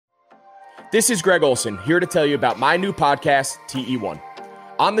This is Greg Olson, here to tell you about my new podcast, TE1.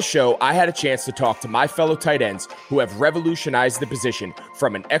 On the show, I had a chance to talk to my fellow tight ends who have revolutionized the position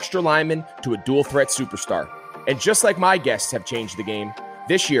from an extra lineman to a dual threat superstar. And just like my guests have changed the game,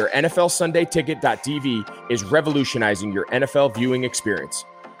 this year, NFLSundayTicket.tv is revolutionizing your NFL viewing experience.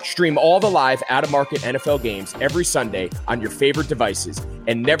 Stream all the live out-of-market NFL games every Sunday on your favorite devices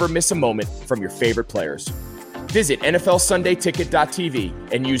and never miss a moment from your favorite players. Visit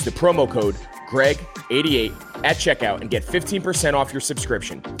NFLSundayTicket.tv and use the promo code GREG88 at checkout and get 15% off your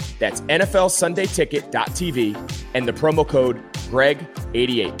subscription. That's NFLSundayTicket.tv and the promo code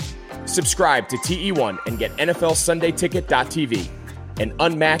GREG88. Subscribe to TE1 and get NFLSundayTicket.tv, an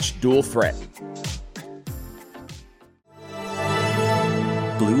unmatched dual threat.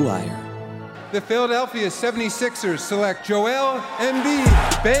 Blue Wire. The Philadelphia 76ers select Joel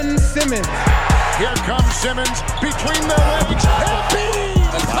Embiid, Ben Simmons. Here comes Simmons between the legs.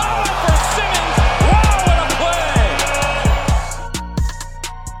 Embiid! The foul for Simmons. Wow, what a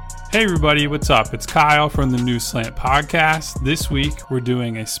play! Hey everybody, what's up? It's Kyle from the New Slant Podcast. This week, we're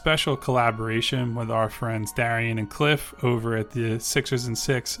doing a special collaboration with our friends Darien and Cliff over at the Sixers and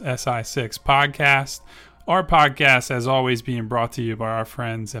Six SI6 podcast. Our podcast, as always, being brought to you by our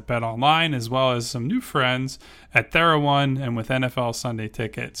friends at Bet Online, as well as some new friends at TheraOne and with NFL Sunday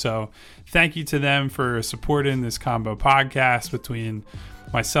Ticket. So thank you to them for supporting this combo podcast between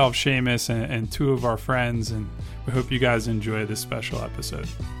myself, Seamus, and two of our friends. And we hope you guys enjoy this special episode.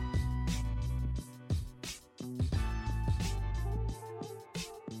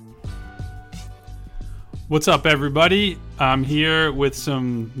 What's up, everybody? I'm here with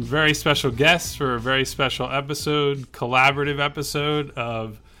some very special guests for a very special episode, collaborative episode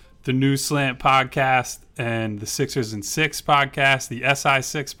of the New Slant Podcast and the Sixers and Six Podcast, the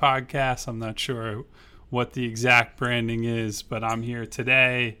SI6 Podcast. I'm not sure what the exact branding is, but I'm here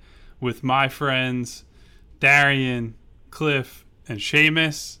today with my friends, Darien, Cliff, and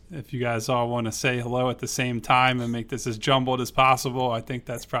Seamus. If you guys all want to say hello at the same time and make this as jumbled as possible, I think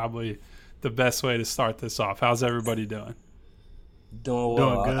that's probably the best way to start this off. How's everybody doing? Doing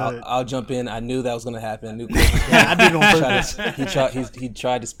well. Good. I'll jump in. I knew that was going to happen. I knew I did on purpose. he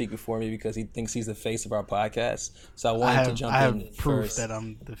tried to speak before me because he thinks he's the face of our podcast. So I wanted to jump in. I have proof first. that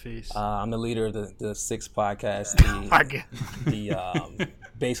I'm the face. I'm the leader of the Six Podcast.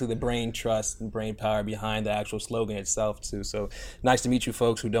 Basically the brain trust and brain power behind the actual slogan itself too. So nice to meet you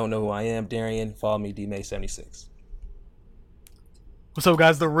folks who don't know who I am. Darien, follow me, DMay76. What's up,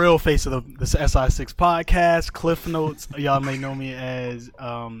 guys? The real face of the SI6 podcast, Cliff Notes. Y'all may know me as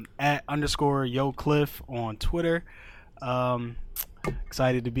 @_YoCliff on Twitter.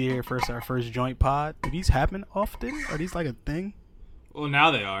 Excited to be here for our first joint pod. Do these happen often? Are these like a thing? Well, now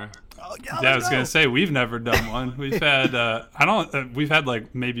they are. Oh, I was gonna say we've never done one. We've had we've had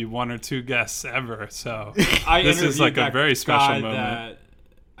like maybe one or two guests ever. So this is like a very special moment.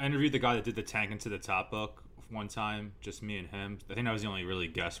 I interviewed the guy that did the Tank into the Top book one time, just me and him. I think that was the only really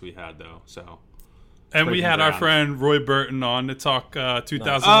guest we had though. So, and we had our friend Roy Burton on to talk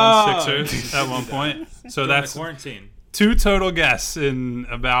 2001 Sixers at one point. So that's quarantine. 2 total guests in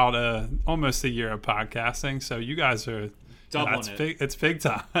about almost a year of podcasting. So you guys are doubling it. It's big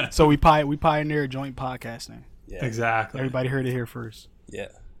time. So we pioneered joint podcasting. Yeah. Exactly. Everybody heard it here first. Yeah.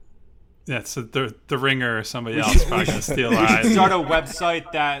 Yeah, so the Ringer or somebody else probably gonna steal our Start a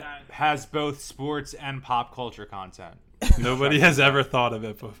website that has both sports and pop culture content. Nobody has ever thought of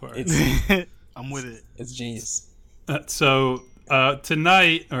it before. I'm with it. It's genius. So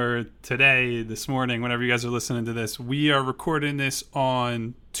tonight or today, this morning, whenever you guys are listening to this, we are recording this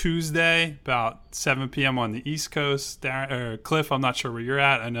on Tuesday, about 7 p.m. on the East Coast. Cliff, I'm not sure where you're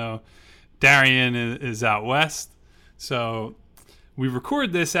at. I know Darien is out west. So we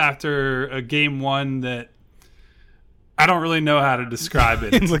record this after a game one that I don't really know how to describe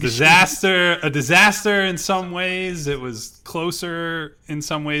it. It's a disaster in some ways. It was closer in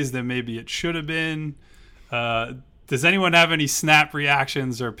some ways than maybe it should have been. Does anyone have any snap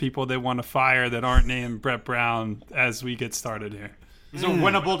reactions or people they want to fire that aren't named Brett Brown as we get started here? It's a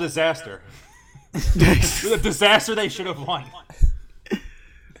winnable disaster. A disaster they should have won.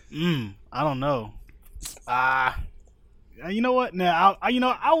 I don't know. You know what? Now,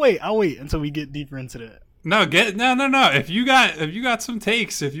 I'll wait until we get deeper into that. No. If you got some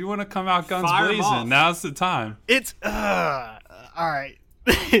takes, if you want to come out guns blazing, now's the time. It's all right.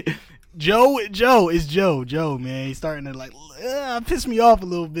 Joe, man. He's starting to piss me off a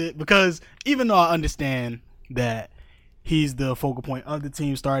little bit because even though I understand that he's the focal point of the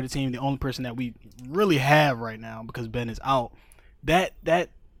team, star of the team, the only person that we really have right now because Ben is out. That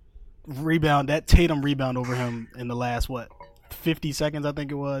Tatum rebound over him in the last 50 seconds, I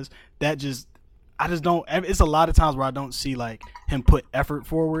think it was. I just don't. It's a lot of times where I don't see like him put effort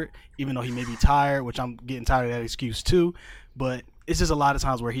forward, even though he may be tired, which I'm getting tired of that excuse too. But it's just a lot of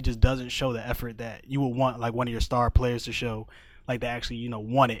times where he just doesn't show the effort that you would want like one of your star players to show, like they actually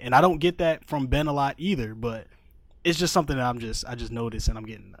want it. And I don't get that from Ben a lot either. But it's just something that I just noticed, and I'm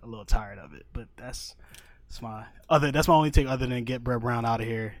getting a little tired of it. But that's my only take other than get Brett Brown out of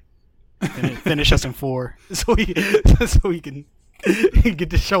here and finish us in 4 so he can get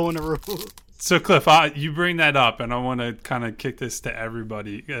the show on the road. So, Cliff, you bring that up, and I want to kind of kick this to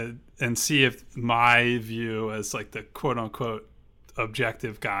everybody and see if my view as like the quote-unquote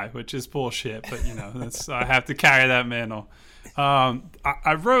objective guy, which is bullshit, but, I have to carry that mantle.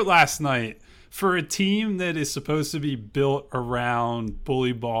 I wrote last night, for a team that is supposed to be built around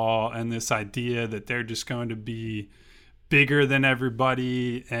bully ball and this idea that they're just going to be bigger than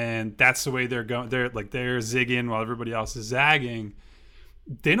everybody, and that's the way they're going, they're zigging while everybody else is zagging.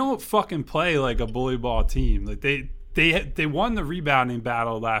 They don't fucking play like a bully ball team. Like they won the rebounding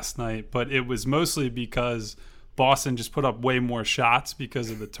battle last night, but it was mostly because Boston just put up way more shots because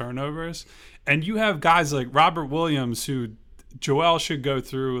of the turnovers. And you have guys like Robert Williams, who Joel should go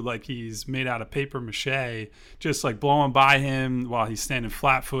through like he's made out of paper mache, just like blowing by him while he's standing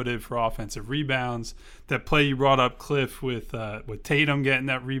flat-footed for offensive rebounds. That play you brought up, Cliff, with Tatum getting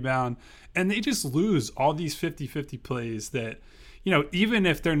that rebound. And they just lose all these 50-50 plays that, even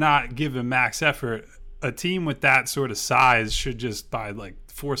if they're not giving max effort, a team with that sort of size should just, by like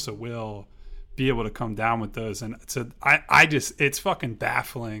force of will, be able to come down with those. And so it's fucking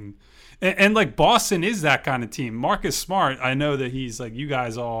baffling. And like Boston is that kind of team. Marcus Smart, I know that he's like, you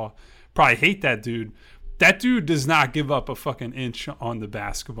guys all probably hate that dude. That dude does not give up a fucking inch on the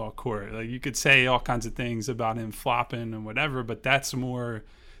basketball court. Like, you could say all kinds of things about him flopping and whatever, but that's more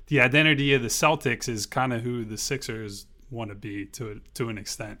the identity of the Celtics is kind of who the Sixers want to be to an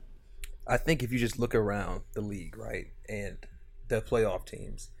extent. I think if you just look around the league, right, and the playoff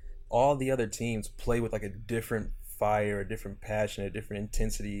teams, all the other teams play with like a different fire, a different passion, a different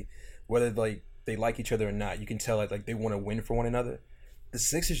intensity, whether like they like each other or not. You can tell like they want to win for one another. The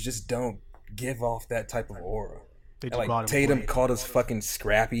Sixers just don't give off that type of aura. Like Tatum called us fucking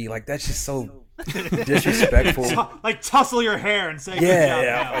scrappy. Like, that's just so disrespectful. Like tussle your hair and say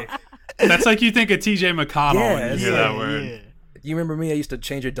yeah. That's like you think of TJ McConnell when you hear that word. Yeah. You remember me? I used to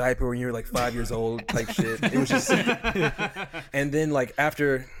change your diaper when you were like 5 years old type shit. It was just and then like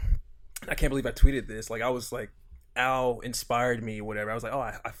after, I can't believe I tweeted this. Like, I was like, Al inspired me or whatever. I was like, oh,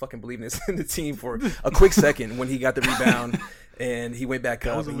 I fucking believe in the team for a quick second when he got the rebound and he went back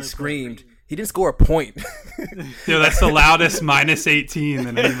up and he screamed. He didn't score a point. Yo, that's the loudest minus 18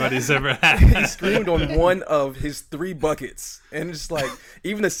 that anybody's ever had. He screamed on one of his 3 buckets. And it's like,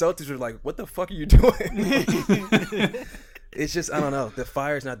 even the Celtics were like, what the fuck are you doing? It's just, I don't know. The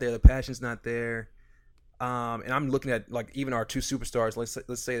fire's not there. The passion's not there. And I'm looking at, like, even our 2 superstars.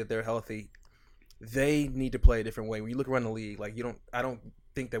 Let's say that they're healthy. They need to play a different way. When you look around the league, like, I don't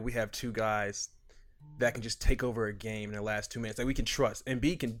think that we have 2 guys that can just take over a game in the last 2 minutes that we can trust.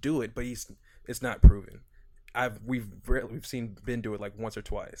 Embiid can do it, but it's not proven. We've seen Ben do it like once or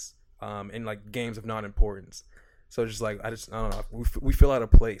twice in like games of non-importance. So just like I don't know. We feel out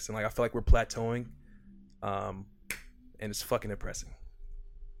of place, and like I feel like we're plateauing, and it's fucking depressing.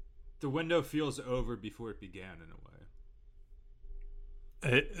 The window feels over before it began in a way.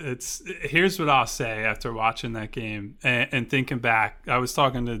 Here's what I'll say after watching that game and thinking back. I was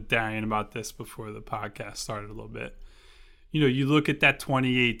talking to Darien about this before the podcast started a little bit. You look at that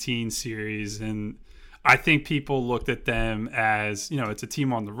 2018 series, and I think people looked at them as, it's a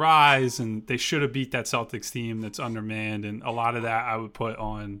team on the rise, and they should have beat that Celtics team that's undermanned. And a lot of that I would put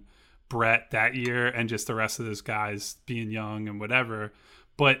on Brett that year and just the rest of those guys being young and whatever.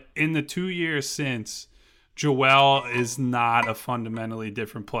 But in the 2 years since, Joel is not a fundamentally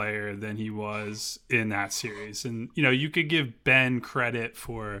different player than he was in that series. And, you could give Ben credit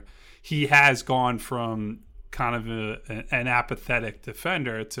for he has gone from kind of an apathetic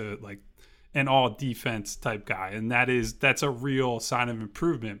defender to like an all defense type guy. And that's a real sign of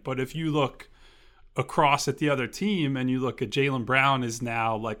improvement. But if you look across at the other team and you look at Jaylen Brown is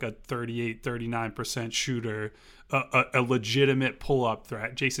now like a 38-39% shooter, a legitimate pull-up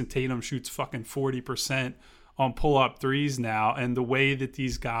threat. Jason Tatum shoots fucking 40% on pull-up threes now, and the way that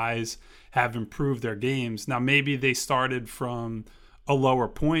these guys have improved their games. Now, maybe they started from a lower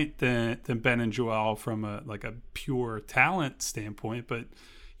point than Ben and Joel from a pure talent standpoint, but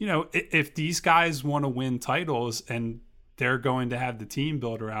if these guys want to win titles and they're going to have the team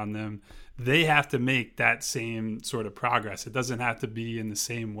built around them, they have to make that same sort of progress. It doesn't have to be in the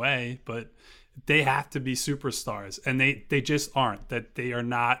same way, but they have to be superstars, and they just aren't. That they are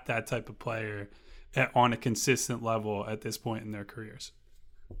not that type of player on a consistent level at this point in their careers.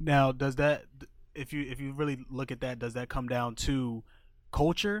 Now, does that, if you really look at that, does that come down to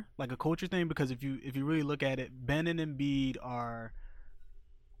culture, like a culture thing? Because if you really look at it, Ben and Embiid are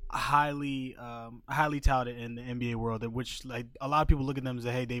highly touted in the NBA world, which like a lot of people look at them and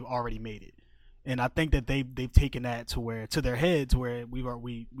say, hey, they've already made it. And I think that they've taken that to their heads where we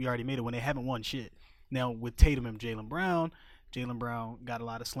already made it when they haven't won shit. Now with Tatum and Jaylen Brown got a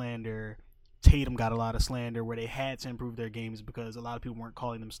lot of slander. Tatum got a lot of slander where they had to improve their games because a lot of people weren't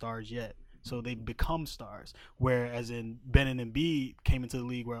calling them stars yet. So they've become stars. Whereas in Ben and Embiid came into the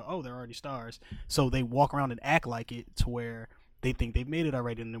league where, oh, they're already stars. So they walk around and act like it to where they think they've made it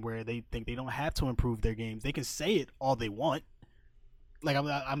already, and where they think they don't have to improve their games. They can say it all they want. Like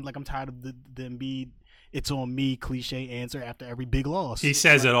I'm tired of the Embiid "it's on me" cliche answer after every big loss. He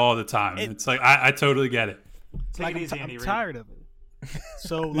says it all the time. It's like I totally get it. Like I'm tired of it.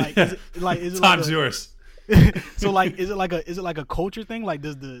 So like is it Time's like yours. So like is it like a culture thing? Like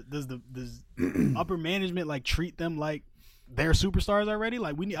does upper management like treat them like they're superstars already?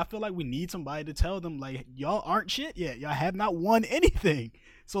 Like I feel like we need somebody to tell them like y'all aren't shit yet. Y'all have not won anything.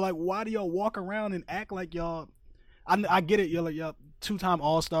 So like why do y'all walk around and act like y'all? I get it. You're like y'all 2-time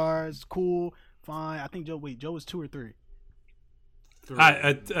All-Stars, cool, fine. I think Joe was 2 or 3.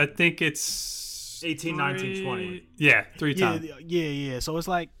 I think it's 18, 19, 20. Yeah, 3 times. Yeah. So it's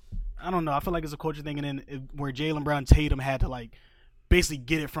like I don't know. I feel like it's a culture thing, and then where Jaylen Brown, Tatum had to like basically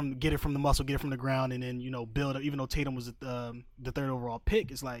get it from the muscle, get it from the ground, and then build up. Even though Tatum was the 3rd overall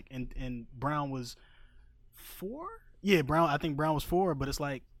pick, it's like and Brown was 4. Yeah, I think Brown was 4, but it's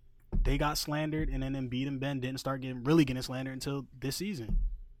like they got slandered, and then Embiid and Ben didn't start getting slandered until this season.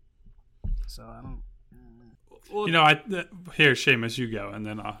 So I don't. Well, here, Seamus, you go, and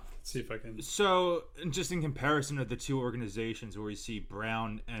then I'll see if I can. So, just in comparison of the two organizations, where we see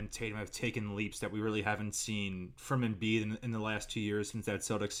Brown and Tatum have taken leaps that we really haven't seen from Embiid in the last 2 years since that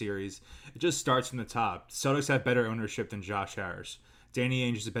Celtics series, it just starts from the top. Celtics have better ownership than Josh Harris.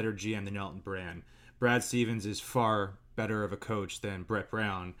 Danny Ainge is a better GM than Elton Brand. Brad Stevens is far better of a coach than Brett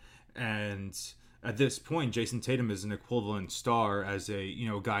Brown. And at this point, Jason Tatum is an equivalent star as a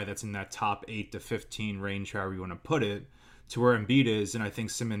guy that's in that top 8 to 15 range, however you want to put it, to where Embiid is, and I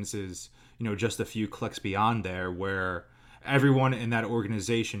think Simmons is just a few clicks beyond there, where everyone in that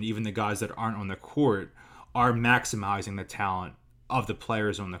organization, even the guys that aren't on the court, are maximizing the talent of the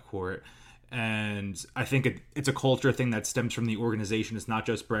players on the court. And I think it's a culture thing that stems from the organization. It's not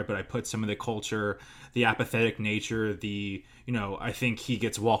just Brett, but I put some of the culture, the apathetic nature, I think he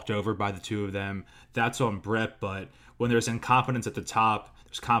gets walked over by the two of them. That's on Brett, but when there's incompetence at the top,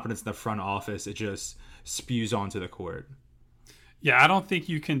 there's competence in the front office, it just spews onto the court. Yeah, I don't think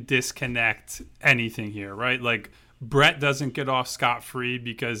you can disconnect anything here, right? Like, Brett doesn't get off scot-free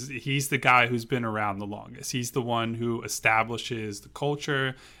because he's the guy who's been around the longest. He's the one who establishes the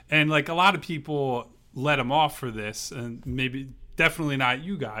culture. And, like, a lot of people let him off for this, and maybe definitely not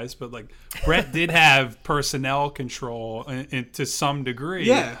you guys, but, like, Brett did have personnel control to some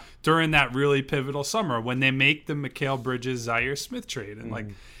degree during that really pivotal summer when they make the Mikal Bridges-Zaire Smith trade. And, like,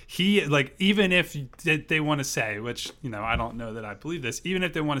 he, like, even if they want to say, which, I don't know that I believe this, even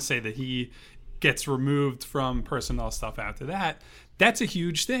if they want to say that he gets removed from personnel stuff after that, that's a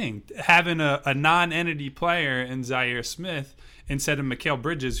huge thing. Having a non-entity player in Zaire Smith instead of Mikal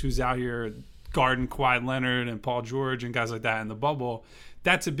Bridges, who's out here guarding Kawhi Leonard and Paul George and guys like that in the bubble,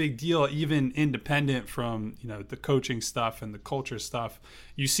 that's a big deal, even independent from the coaching stuff and the culture stuff.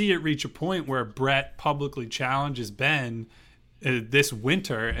 You see it reach a point where Brett publicly challenges Ben this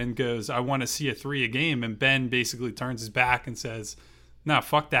winter and goes, I want to see a 3 a game, and Ben basically turns his back and says, no,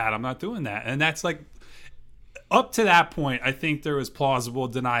 fuck that. I'm not doing that. And that's like, up to that point, I think there was plausible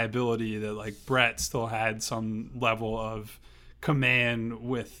deniability that like Brett still had some level of command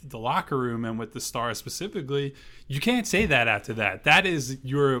with the locker room and with the stars specifically. You can't say that after that. That is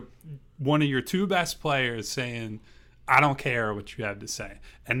one of your 2 best players saying, I don't care what you have to say.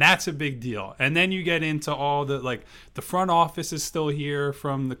 And that's a big deal. And then you get into all the front office is still here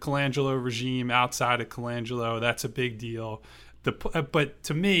from the Colangelo regime outside of Colangelo. That's a big deal. But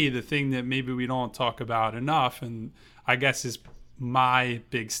to me, the thing that maybe we don't talk about enough, and I guess is my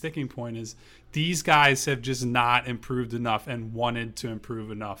big sticking point, is these guys have just not improved enough and wanted to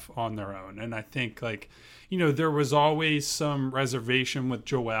improve enough on their own. And I think, like, you know, there was always some reservation with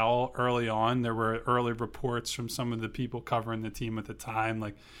Joel early on. There were early reports from some of the people covering the team at the time,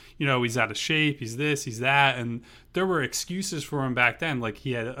 like, you know, he's out of shape, he's this, he's that. And there were excuses for him back then. Like,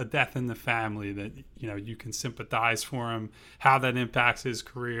 he had a death in the family that, you know, you can sympathize for him, how that impacts his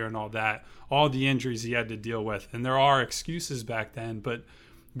career and all that, all the injuries he had to deal with. And there are excuses back then, but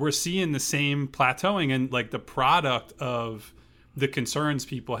we're seeing the same plateauing and, like, the product of the concerns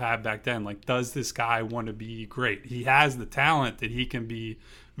people had back then. Like, does this guy want to be great? He has the talent that he can be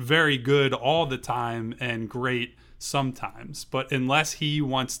very good all the time and great sometimes, but unless he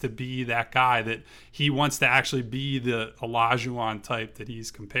wants to be that guy, that he wants to actually be the Olajuwon type that he's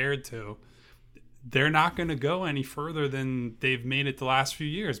compared to, they're not going to go any further than they've made it the last few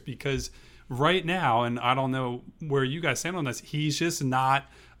years. Because right now, and I don't know where you guys stand on this, he's just not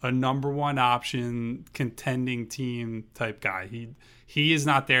a number one option contending team type guy. He is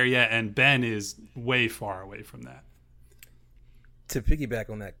not there yet, and Ben is way far away from that. To piggyback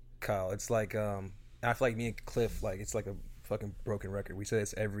on that, Kyle, it's like I feel like me and Cliff, like, it's like a fucking broken record. We say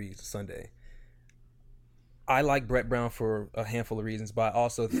this every Sunday. I like Brett Brown for a handful of reasons, but I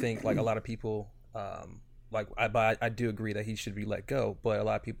also think, like, a lot of people, I do agree that he should be let go, but a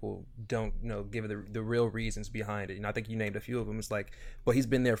lot of people don't, you know, give the real reasons behind it. And I think you named a few of them. It's like, but he's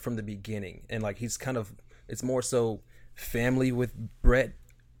been there from the beginning, and, like, he's kind of, it's more so family with Brett.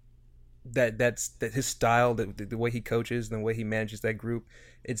 That's his style, the way he coaches, and the way he manages that group.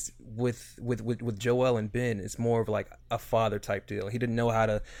 It's with Joel and Ben, it's more of like a father type deal. He didn't know how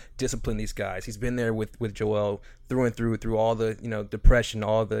to discipline these guys. He's been there with Joel through and through all the, you know, depression,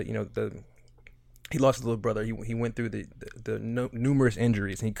 all the, you know, he lost his little brother. He went through the numerous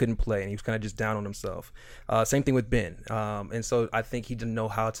injuries, and he couldn't play, and he was kind of just down on himself. Same thing with Ben, and so I think he didn't know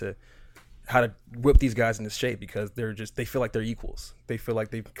how to whip these guys into shape, because they feel like they're equals. They feel like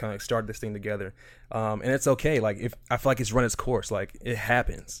they've kind of started this thing together, and it's okay. Like, if I feel like it's run its course, like, it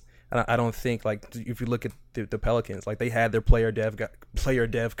happens. And I don't think, like, if you look at the Pelicans, like, they had their player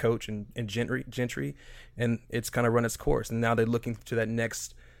dev coach and Gentry, and it's kind of run its course. And now they're looking to that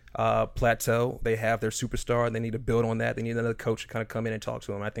next plateau. They have their superstar. They need to build on that. They need another coach to kind of come in and talk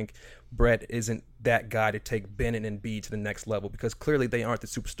to them. I think Brett isn't that guy to take Ben and Embiid to the next level, because clearly they aren't the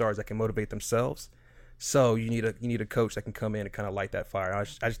superstars that can motivate themselves. So you need a coach that can come in and kind of light that fire.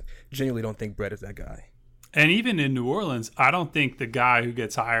 I genuinely don't think Brett is that guy. And even in New Orleans, I don't think the guy who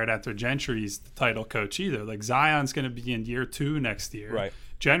gets hired after Gentry's the title coach either. Like, Zion's going to be in year 2 next year. Right.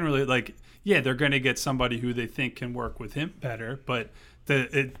 Generally, like, yeah, they're going to get somebody who they think can work with him better. But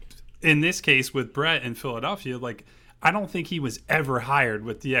in this case with Brett in Philadelphia, like, I don't think he was ever hired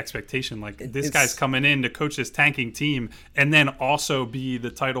with the expectation, like, this guy's coming in to coach this tanking team and then also be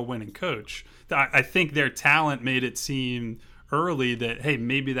the title-winning coach. I think their talent made it seem early that, hey,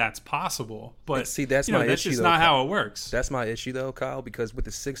 maybe that's possible. But see, that's my issue. That's just though, not Kyle. how it works. That's my issue, though, Kyle, because with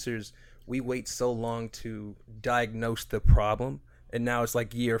the Sixers, we wait so long to diagnose the problem, and now it's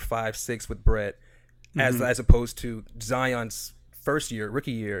like year 5, 6 with Brett, as opposed to Zion's first year,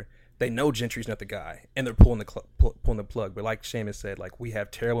 rookie year. They know Gentry's not the guy, and they're pulling the plug. But like Seamus said, like, we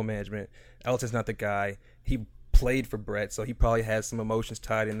have terrible management. Elton's not the guy. He played for Brett, so he probably has some emotions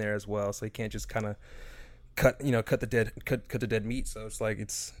tied in there as well. So he can't just kind of cut the dead meat. So it's like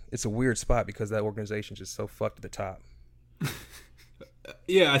it's a weird spot, because that organization's just so fucked at the top.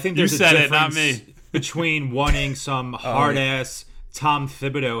 Yeah, I think there's a difference it, not me. Between wanting some hard ass Tom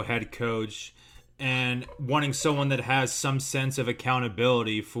Thibodeau head coach and wanting someone that has some sense of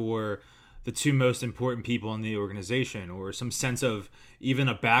accountability for the two most important people in the organization, or some sense of even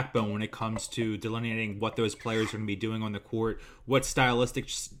a backbone when it comes to delineating what those players are going to be doing on the court, what stylistic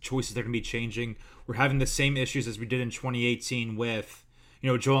choices they're going to be changing. We're having the same issues as we did in 2018 with,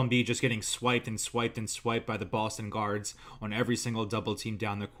 you know, Joel Embiid just getting swiped and swiped and swiped by the Boston guards on every single double team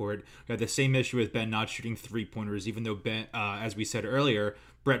down the court. We have the same issue with Ben not shooting 3-pointers, even though Ben, as we said earlier,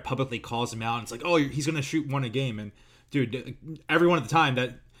 Brett publicly calls him out, and it's like, oh, he's going to shoot 1 a game. And, dude, everyone at the time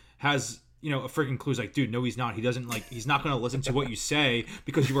that has, you know, a freaking clue is like, dude, no, he's not. He doesn't, like, he's not going to listen to what you say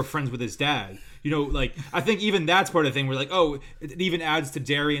because you were friends with his dad. You know, like, I think even that's part of the thing where, like, oh, it even adds to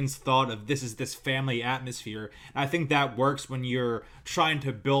Darien's thought of this is this family atmosphere. And I think that works when you're trying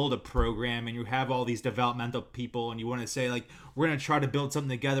to build a program and you have all these developmental people and you want to say, like, we're going to try to build something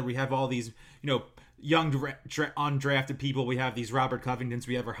together. We have all these, you know, young undrafted people. We have these Robert Covingtons.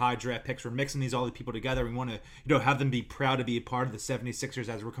 We have our high draft picks. We're mixing all these people together. We want to, you know, have them be proud to be a part of the 76ers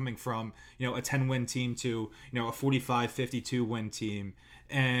as we're coming from, you know, a 10-win team to, you know, a 45-52 win team.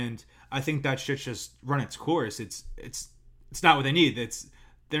 And I think that shit's just run its course. It's not what they need.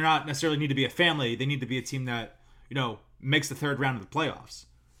 they're not necessarily need to be a family. They need to be a team that, makes the third round of the playoffs.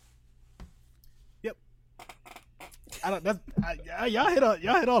 Yep. Y'all hit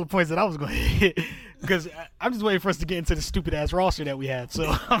all the points that I was going to hit because I'm just waiting for us to get into the stupid ass roster that we had.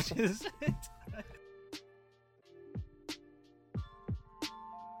 So I'm just.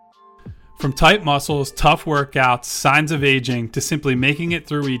 From tight muscles, tough workouts, signs of aging, to simply making it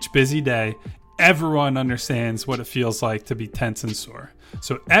through each busy day, everyone understands what it feels like to be tense and sore.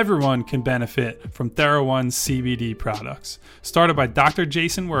 So everyone can benefit from TheraOne's CBD products. Started by Dr.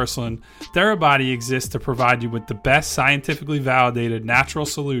 Jason Wersland, TheraBody exists to provide you with the best scientifically validated natural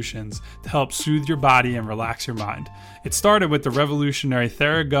solutions to help soothe your body and relax your mind. It started with the revolutionary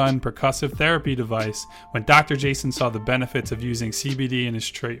TheraGun percussive therapy device when Dr. Jason saw the benefits of using CBD in his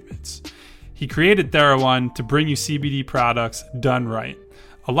treatments. He created TheraOne to bring you CBD products done right.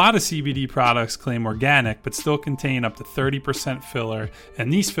 A lot of CBD products claim organic, but still contain up to 30% filler,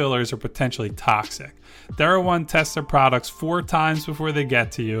 and these fillers are potentially toxic. TheraOne tests their products 4 times before they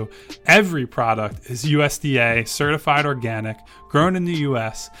get to you. Every product is USDA certified organic, grown in the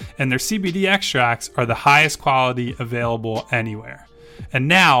US, and their CBD extracts are the highest quality available anywhere. And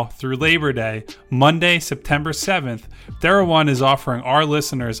now, through Labor Day, Monday, September 7th, TheraOne is offering our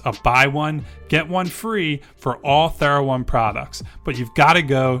listeners a buy one, get one free for all TheraOne products. But you've got to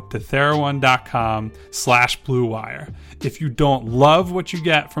go to TheraOne.com/BlueWire. If you don't love what you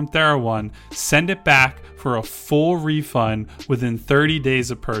get from TheraOne, send it back for a full refund within 30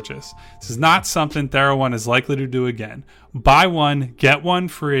 days of purchase. This is not something TheraOne is likely to do again. Buy one, get one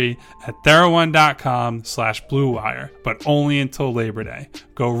free at TheraOne.com/BlueWire, but only until Labor Day.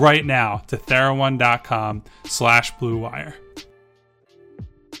 Go right now to TheraOne.com/BlueWire.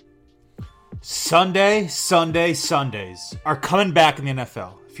 Sundays are coming back in the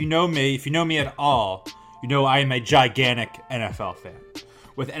NFL. If you know me at all, you know I am a gigantic NFL fan.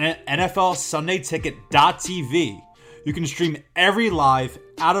 With NFL SundayTicket.tv, you can stream every live,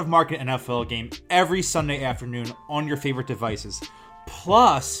 out-of-market NFL game every Sunday afternoon on your favorite devices,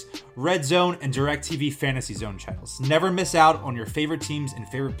 plus Red Zone and DirecTV Fantasy Zone channels. Never miss out on your favorite teams and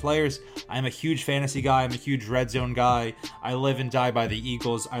favorite players. I'm a huge fantasy guy. I'm a huge Red Zone guy. I live and die by the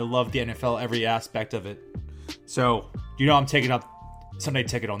Eagles. I love the NFL, every aspect of it. So, I'm taking up Sunday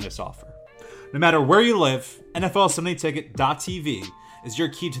Ticket on this offer. No matter where you live, NFL SundayTicket.tv is your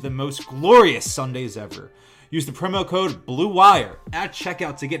key to the most glorious Sundays ever. Use the promo code BLUEWIRE at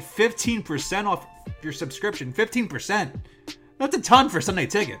checkout to get 15% off your subscription. 15%. That's a ton for Sunday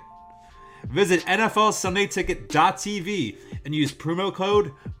Ticket. Visit NFLSundayTicket.tv and use promo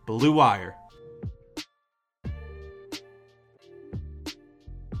code BLUEWIRE.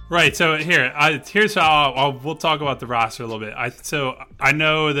 Right, so here's how we'll talk about the roster a little bit. I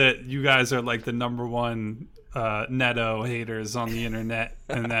know that you guys are like the number one Neto haters on the internet,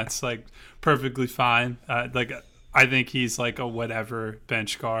 and that's like perfectly fine. I think he's like a whatever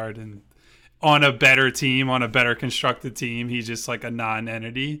bench guard, and on a better team, on a better constructed team, he's just like a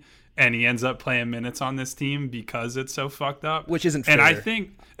non-entity, and he ends up playing minutes on this team because it's so fucked up, which isn't fair. And I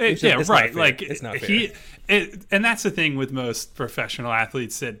think it's not fair. And that's the thing with most professional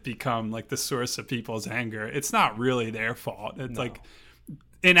athletes that become like the source of people's anger. It's not really their fault. It's like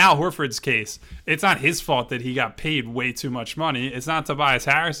in Al Horford's case, it's not his fault that he got paid way too much money. It's not Tobias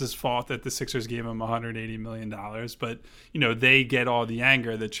Harris's fault that the Sixers gave him $180 million. But, they get all the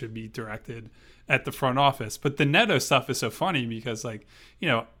anger that should be directed at the front office. But the Neto stuff is so funny because,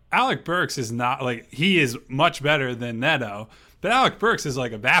 Alec Burks is not, he is much better than Neto. But Alec Burks is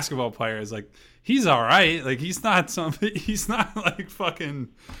like a basketball player. Is like, he's all right. Like, he's not like fucking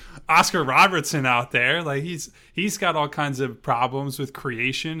Oscar Robertson out there. Like, he's got all kinds of problems with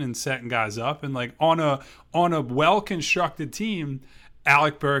creation and setting guys up. And like on a well-constructed team,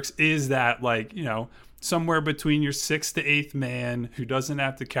 Alec Burks is that somewhere between your 6th to 8th man who doesn't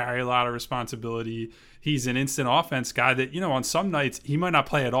have to carry a lot of responsibility. He's an instant offense guy that, on some nights he might not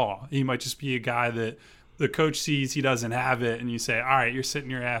play at all. He might just be a guy that the coach sees he doesn't have it, and you say, all right, you're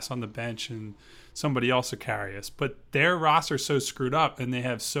sitting your ass on the bench and somebody else will carry us. But their roster's so screwed up and they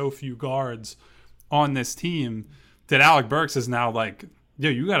have so few guards on this team that Alec Burks is now like,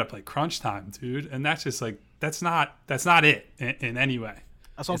 you got to play crunch time, dude. And that's just like, that's not it in any way.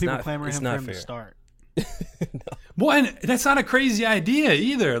 I saw people clamoring for him to start. No. Well, and that's not a crazy idea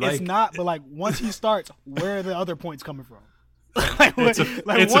either. It's not, but once he starts, where are the other points coming from? It's a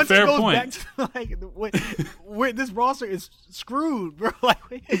fair point. Back to, where this roster is screwed, bro.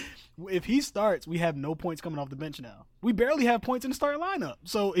 If he starts, we have no points coming off the bench now. We barely have points in the starting lineup.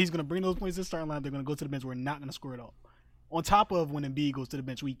 So he's going to bring those points in the starting lineup. They're going to go to the bench. We're not going to score it all. On top of when Embiid goes to the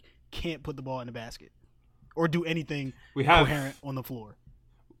bench, we can't put the ball in the basket or do anything coherent on the floor.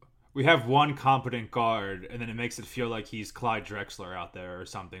 we have one competent guard, and then it makes it feel like he's Clyde Drexler out there or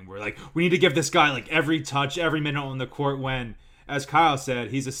something. We're like, we need to give this guy like every touch, every minute on the court when, as Kyle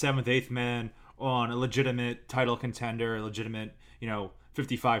said, he's a 7th, 8th man on a legitimate title contender, a legitimate,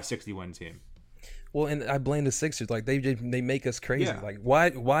 55-60 win team. Well, and I blame the Sixers. Like they make us crazy. Yeah. Like why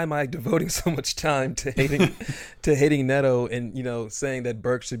am I devoting so much time to hating Neto and saying that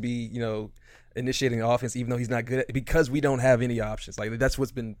Burke should be initiating the offense even though he's not good at it, because we don't have any options. Like that's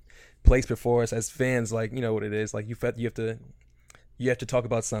what's been placed before us as fans. Like what it is. Like you have to talk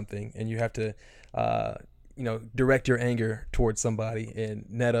about something, and you have to direct your anger towards somebody. And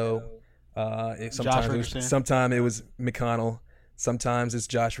Neto, sometimes it was McConnell. Sometimes it's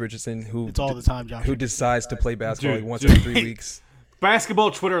Josh Richardson who decides to play basketball once every 3 weeks. Basketball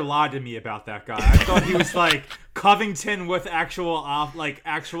Twitter lied to me about that guy. I thought he was like Covington with actual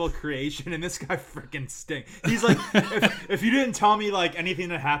creation, and this guy freaking stinks. He's like, if you didn't tell me like anything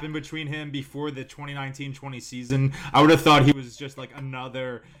that happened between him before the 2019-20 season, I would have thought he was just like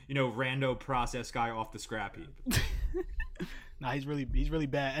another rando process guy off the scrap heap. Nah, he's really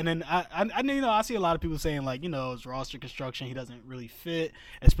bad. And then I see a lot of people saying like, it's roster construction, he doesn't really fit,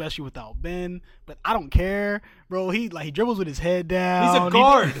 especially without Ben. But I don't care, bro. He dribbles with his head down. He's a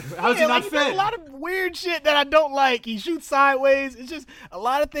guard. How's he not fit? He does a lot of weird shit that I don't like. He shoots sideways. It's just a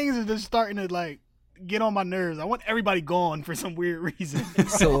lot of things are just starting to like get on my nerves. I want everybody gone for some weird reason.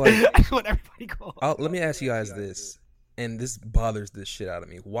 So like, I want everybody gone. Let me ask you guys this, and this bothers the shit out of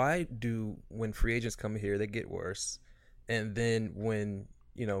me. Why do when free agents come here they get worse? And then when,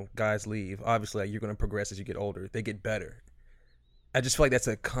 guys leave, obviously you're going to progress as you get older. They get better. I just feel like that's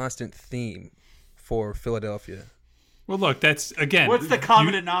a constant theme for Philadelphia. Well, look, that's, again. What's the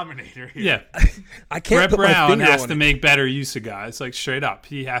common denominator here? Yeah. I can't Brett Brown has to it. make better use of guys, like straight up.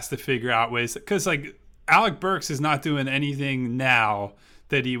 He has to figure out ways. Because, like, Alec Burks is not doing anything now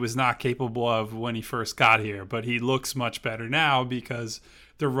that he was not capable of when he first got here. But he looks much better now because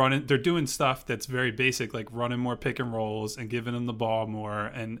they're doing stuff that's very basic, like running more pick and rolls and giving him the ball more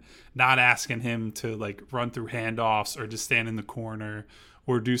and not asking him to like run through handoffs or just stand in the corner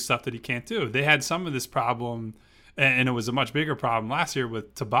or do stuff that he can't do. They had some of this problem, and it was a much bigger problem last year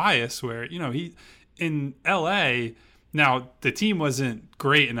with Tobias, where, he in LA, now the team wasn't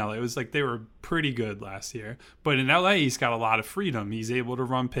great in LA. It was like they were pretty good last year, but in LA, he's got a lot of freedom. He's able to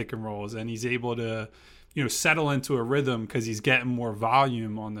run pick and rolls, and he's able to settle into a rhythm because he's getting more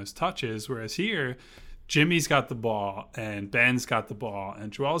volume on those touches. Whereas here, Jimmy's got the ball and Ben's got the ball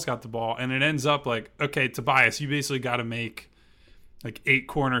and Joel's got the ball. And it ends up like, okay, Tobias, you basically got to make like 8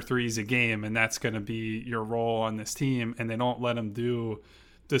 corner threes a game, and that's going to be your role on this team. And they don't let him do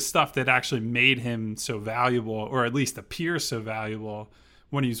the stuff that actually made him so valuable, or at least appear so valuable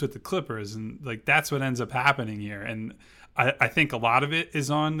when he was with the Clippers. And like, that's what ends up happening here. And I think a lot of it is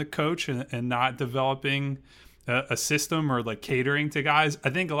on the coach and not developing a system or like catering to guys. I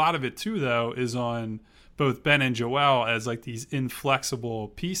think a lot of it too, though, is on both Ben and Joel as like these inflexible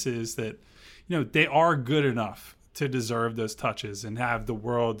pieces that, they are good enough to deserve those touches and have the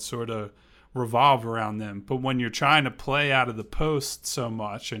world sort of revolve around them. But when you're trying to play out of the post so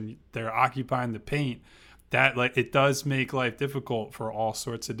much and they're occupying the paint, that like it does make life difficult for all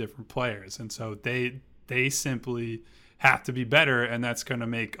sorts of different players. And so they simply have to be better, and that's going to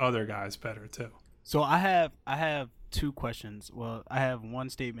make other guys better too. So I have 2 questions. Well, I have one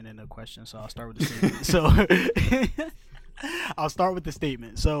statement and a question, so I'll start with the statement. So I'll start with the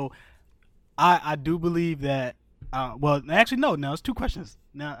statement. So I do believe that well, actually no, it's 2 questions.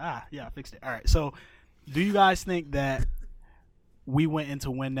 Now I fixed it. All right. So do you guys think that we went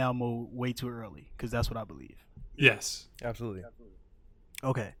into win now mode way too early? Because that's what I believe. Yes. Absolutely.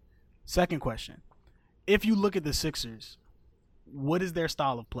 Okay. Second question. If you look at the Sixers, what is their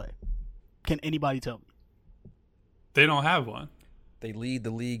style of play? Can anybody tell me? They don't have one. They lead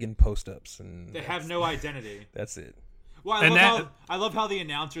the league in post-ups. And they have no identity. That's it. Well, I love how the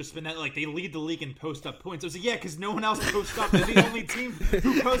announcers spin that like they lead the league in post-up points. I was like, yeah, because no one else posts up. They're the only team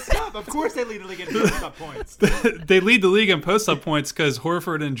who posts up. Of course they lead the league in post-up points. They lead the league in post-up points because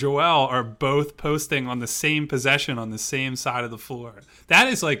Horford and Joel are both posting on the same possession on the same side of the floor. That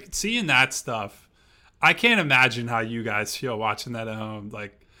is like, seeing that stuff, I can't imagine how you guys feel watching that at home.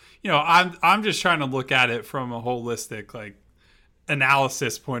 Like, I'm just trying to look at it from a holistic like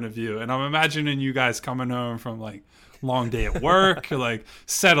analysis point of view, and I'm imagining you guys coming home from like long day at work, you're like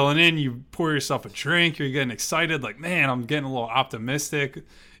settling in, you pour yourself a drink, you're getting excited, like, man, I'm getting a little optimistic.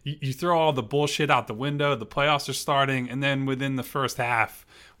 You throw all the bullshit out the window, the playoffs are starting, and then within the first half,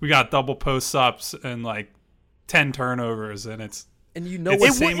 we got double post-ups and like 10 turnovers, and it's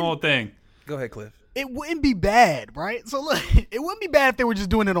the same old thing. Go ahead, Cliff. it wouldn't be bad, right? So look, it wouldn't be bad if they were just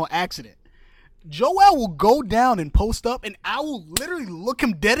doing it on accident. Joel will go down and post up, and I will literally look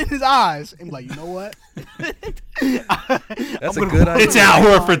him dead in his eyes and be like, you know what? That's a good idea. It's Al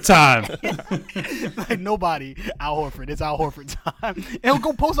Horford time. Like, nobody, Al Horford. It's Al Horford time. And he'll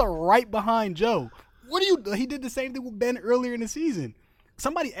go post up right behind Joe. He did the same thing with Ben earlier in the season.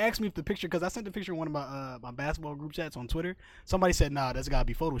 Somebody asked me if the picture, because I sent the picture in one of my basketball group chats on Twitter. Somebody said, nah, that's got to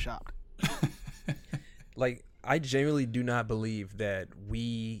be photoshopped. Like, I genuinely do not believe that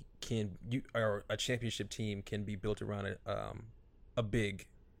or a championship team can be built around a big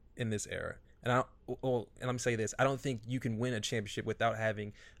in this era. And I'm saying this, I don't think you can win a championship without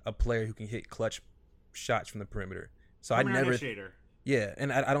having a player who can hit clutch shots from the perimeter. So I never, yeah,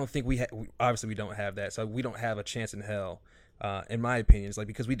 and I don't think obviously we don't have that. So we don't have a chance in hell. In my opinion, it's like,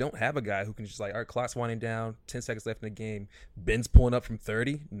 because we don't have a guy who can just like, our clock's winding down, 10 seconds left in the game. Ben's pulling up from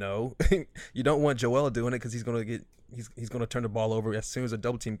 30. No, you don't want Joel doing it because he's going to turn the ball over as soon as a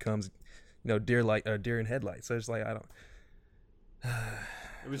double team comes. Deer in headlights. So it's like, I don't.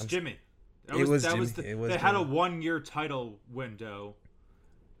 It was Jimmy. It was Jimmy. They had a 1-year title window,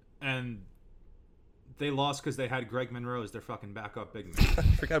 and they lost because they had Greg Monroe as their fucking backup big man. I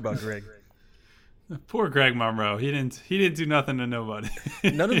forgot about Greg. Poor Greg Monroe. He didn't do nothing to nobody.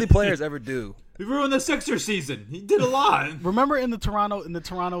 None of the players ever do. He ruined the Sixers season. He did a lot. Remember in the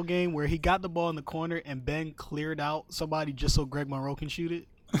Toronto game where he got the ball in the corner and Ben cleared out somebody just so Greg Monroe can shoot it?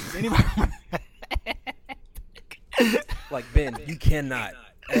 Does anybody remember? Like, Ben, you cannot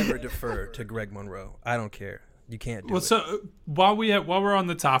ever defer to Greg Monroe. I don't care. You can't do it. So while we're on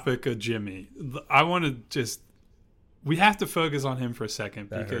the topic of Jimmy, I want to we have to focus on him for a second,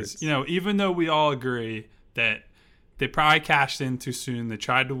 because even though we all agree that they probably cashed in too soon, they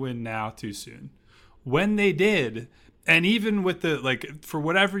tried to win now too soon. When they did, and even with for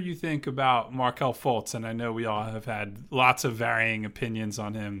whatever you think about Markelle Fultz, and I know we all have had lots of varying opinions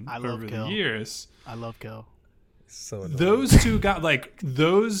on him over the years. I love Kel. So annoying. Those two got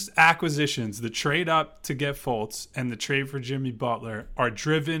those acquisitions, the trade up to get Fultz and the trade for Jimmy Butler, are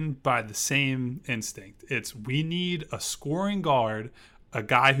driven by the same instinct. It's, we need a scoring guard, a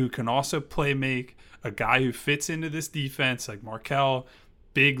guy who can also play make, a guy who fits into this defense, like Markelle,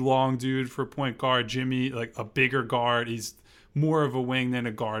 big long dude for point guard. Jimmy, like a bigger guard. He's more of a wing than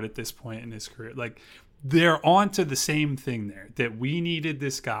a guard at this point in his career. They're on to the same thing there, that we needed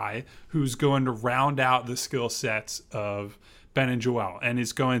this guy who's going to round out the skill sets of Ben and Joel, and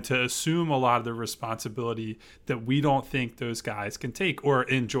is going to assume a lot of the responsibility that we don't think those guys can take, or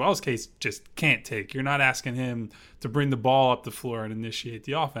in Joel's case, just can't take. You're not asking him to bring the ball up the floor and initiate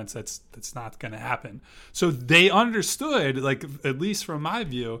the offense. That's not going to happen. So they understood, at least from my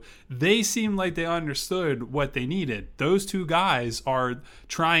view, they seemed like they understood what they needed. Those two guys are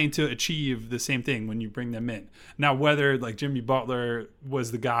trying to achieve the same thing when you bring them in. Now, whether Jimmy Butler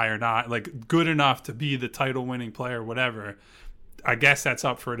was the guy or not, good enough to be the title winning player, whatever, I guess that's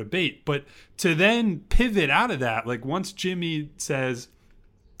up for a debate. But to then pivot out of that, once Jimmy says,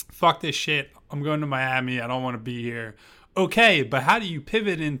 fuck this shit, I'm going to Miami, I don't want to be here. Okay, but how do you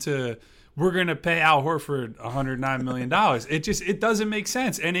pivot into, we're going to pay Al Horford $109 million? It doesn't make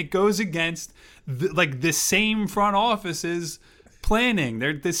sense. And it goes against the same front office's planning.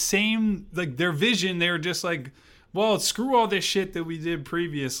 They're the same, their vision. They're just well, screw all this shit that we did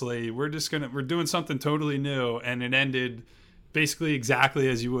previously. We're doing something totally new. And it ended basically exactly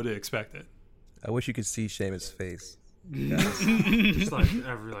as you would have expected. I wish you could see Seamus' face. Just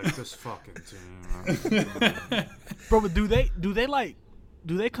this fucking team. Bro, but do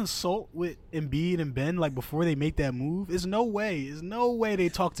they consult with Embiid and Ben before they make that move? There's no way they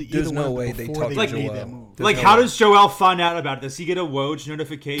talk to either one before they made that move. How does Joel find out about it? Does he get a Woj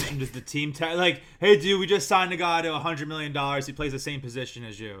notification? Does the team hey dude, we just signed a guy to $100 million. He plays the same position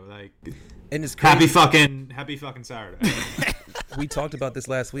as you. And it's crazy. Happy fucking Saturday. We talked about this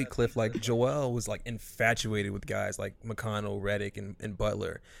last week, Cliff. Joel was infatuated with guys like McConnell, Redick, and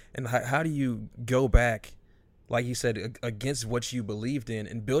Butler. And how do you go back, like you said, against what you believed in,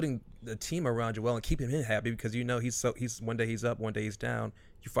 and building the team around Joel and keep him happy, because he's one day he's up, one day he's down.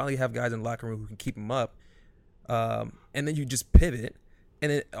 You finally have guys in the locker room who can keep him up, and then you just pivot,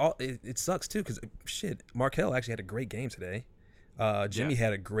 and it sucks too, because Markelle actually had a great game today. Jimmy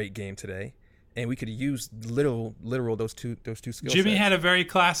had a great game today. And we could use literal those two skills. Jimmy had a very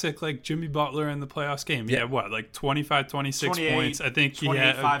classic Jimmy Butler in the playoffs game. He had 25, 26 points. I think he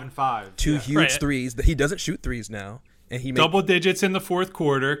had 5 and 5. Two huge threes. He doesn't shoot threes now, and he double digits in the fourth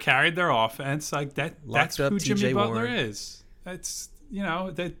quarter. Carried their offense That's who Jimmy Butler is. That's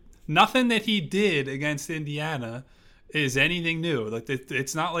that nothing that he did against Indiana is anything new. Like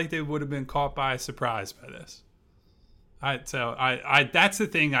it's not like they would have been caught by surprise by this. I that's the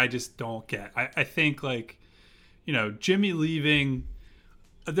thing I just don't get. I think, like, you know, Jimmy leaving,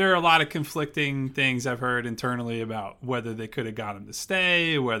 there are a lot of conflicting things I've heard internally about whether they could have got him to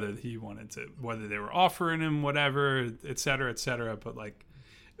stay, whether he wanted to, whether they were offering him whatever, et cetera, et cetera. But, like,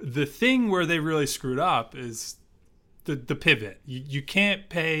 the thing where they really screwed up is the pivot. You can't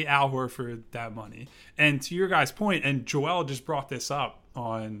pay Al Horford that money. And to your guys' point, and Joel just brought this up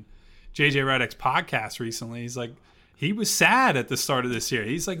on JJ Redick's podcast recently, he's like, he was sad at the start of this year.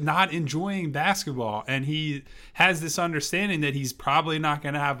 He's like not enjoying basketball, and he has this understanding that he's probably not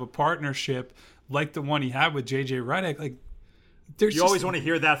going to have a partnership like the one he had with JJ Redick. Like, you always want to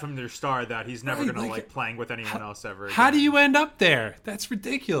hear that from your star, that he's never going to like playing with anyone else ever again. How do you end up there? That's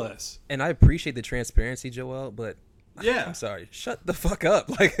ridiculous. And I appreciate the transparency, Joel, but yeah, I'm sorry, shut the fuck up.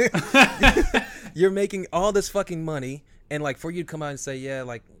 Like, you're making all this fucking money, and like for you to come out and say, yeah,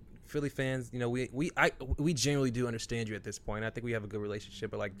 like, Philly fans, you know, we generally do understand you at this point. I think we have a good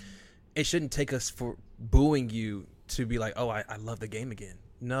relationship, but like, it shouldn't take us for booing you to be like, oh, I love the game again.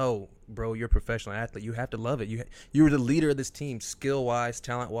 No, bro, you're a professional athlete. You have to love it. You were the leader of this team, skill wise,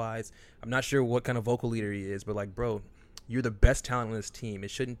 talent wise. I'm not sure what kind of vocal leader he is, but like, bro, you're the best talent on this team. It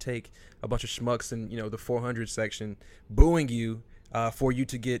shouldn't take a bunch of schmucks in, you know, the 400 section booing you for you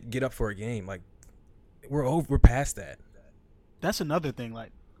to get up for a game. Like, we're past that. That's another thing.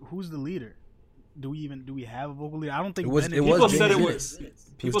 Like, who's the leader? Do we have a vocal leader? I don't think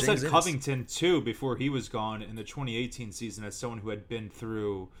people said Covington too before he was gone in the 2018 season as someone who had been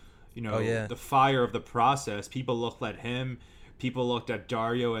through, you know, the fire of the process. People looked at him. People looked at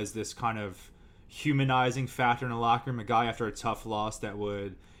Dario as this kind of humanizing factor in the locker room, a guy after a tough loss that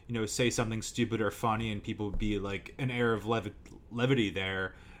would, you know, say something stupid or funny, and people would be like an air of levity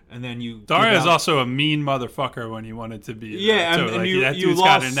there. And then Dario is also a mean motherfucker when he wanted to be. Yeah, and like, that dude's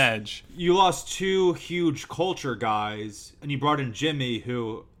got an edge. You lost two huge culture guys, and you brought in Jimmy,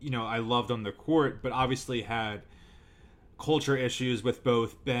 who, you know, I loved on the court, but obviously had culture issues with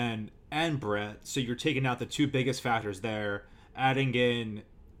both Ben and Brett. So you're taking out the two biggest factors there, adding in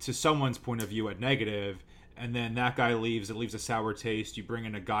to someone's point of view a negative, and then that guy leaves. It leaves a sour taste. You bring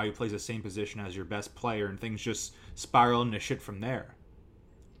in a guy who plays the same position as your best player, and things just spiral into shit from there.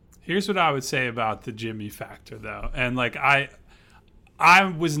 Here's what I would say about the Jimmy factor, though. And, like, I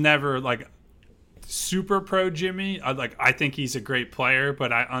was never, like, super pro Jimmy. I think he's a great player,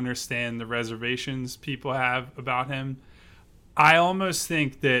 but I understand the reservations people have about him. I almost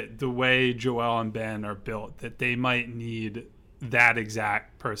think that the way Joel and Ben are built, that they might need that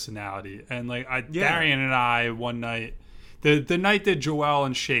exact personality. And, like, Darien and I, one night, the night that Joel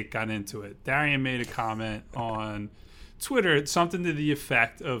and Shake got into it, Darien made a comment on Twitter, something to the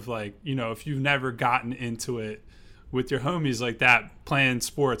effect of, like, you know, if you've never gotten into it with your homies like that, playing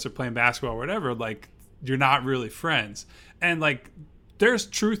sports or playing basketball or whatever, like, you're not really friends. And, like, there's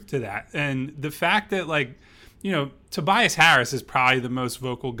truth to that. And the fact that, like, you know, Tobias Harris is probably the most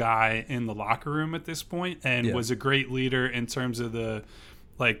vocal guy in the locker room at this point, and was a great leader in terms of the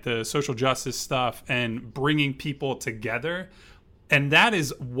social justice stuff and bringing people together. And that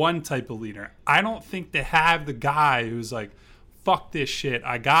is one type of leader. I don't think they have the guy who's like, fuck this shit,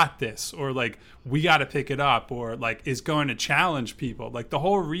 I got this, or like, we got to pick it up, or like is going to challenge people. Like, the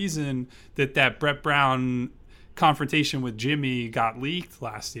whole reason that Brett Brown confrontation with Jimmy got leaked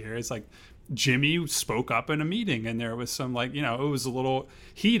last year is like, Jimmy spoke up in a meeting, and there was some, like, you know, it was a little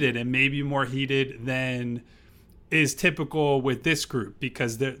heated, and maybe more heated than is typical with this group,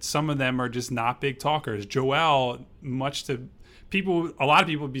 because some of them are just not big talkers. Joel, much to people, a lot of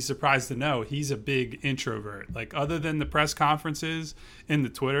people would be surprised to know, he's a big introvert. Like, other than the press conferences and the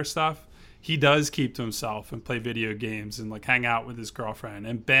Twitter stuff, he does keep to himself and play video games and like hang out with his girlfriend.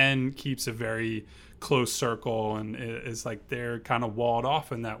 And Ben keeps a very close circle and is like, they're kind of walled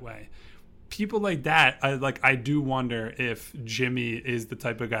off in that way. People like that, I do wonder if Jimmy is the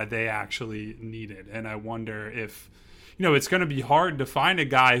type of guy they actually needed. And I wonder if, you know, it's going to be hard to find a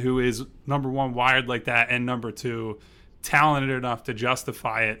guy who is, number one, wired like that, and number two, talented enough to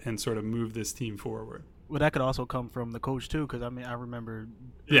justify it and sort of move this team forward. Well, that could also come from the coach too, because I mean, I remember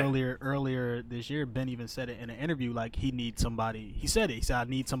earlier this year, Ben even said it in an interview, like he needs somebody. He said, I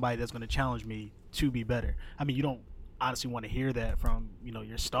need somebody that's going to challenge me to be better. I mean, you don't honestly want to hear that from, you know,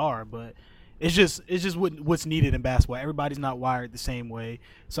 your star, but it's just what's needed in basketball. Everybody's not wired the same way.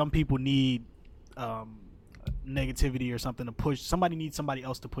 Some people need negativity or something to push. Somebody needs somebody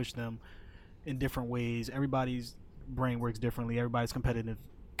else to push them in different ways. Everybody's brain works differently. Everybody's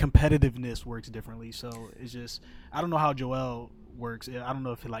competitiveness works differently. So it's just, I don't know how Joel works. I don't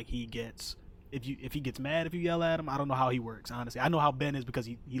know if like he gets if he gets mad if you yell at him. I don't know how he works, honestly. I know how Ben is because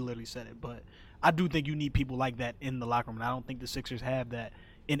he literally said it, but I do think you need people like that in the locker room. And I don't think the Sixers have that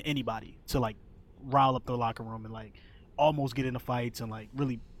in anybody to like rile up the locker room and like almost get into fights and like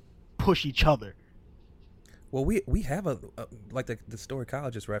really push each other. Well, we have a like the story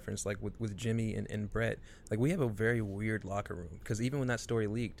Kyle just referenced, like with Jimmy and Brett. Like, we have a very weird locker room because even when that story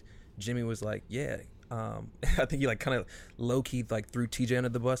leaked, Jimmy was like, yeah. I think he like kind of low key like threw TJ under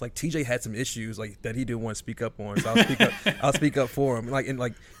the bus. Like, TJ had some issues like that he didn't want to speak up on, so I'll speak up. I'll speak up for him. Like, and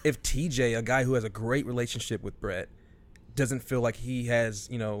like if TJ, a guy who has a great relationship with Brett, doesn't feel like he has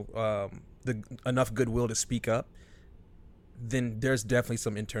the enough goodwill to speak up, then there's definitely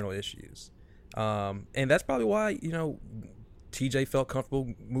some internal issues. And that's probably why TJ felt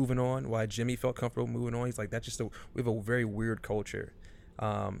comfortable moving on. Why Jimmy felt comfortable moving on. He's like, we have a very weird culture.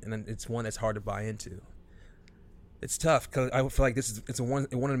 And then it's one that's hard to buy into. It's tough because I feel like it's a one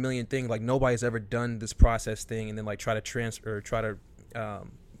in a million thing. Like, nobody's ever done this process thing and then like try to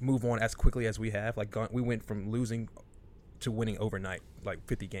move on as quickly as we have. Like, we went from losing to winning overnight, like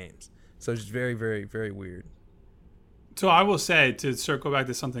 50 games. So it's just very, very, very weird. So I will say, to circle back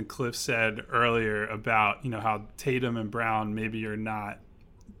to something Cliff said earlier about how Tatum and Brown maybe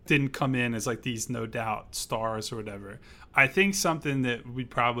didn't come in as like these no doubt stars or whatever. I think something that we'd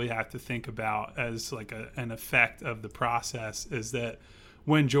probably have to think about as like an effect of the process is that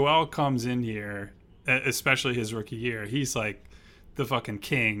when Joel comes in here, especially his rookie year, he's like the fucking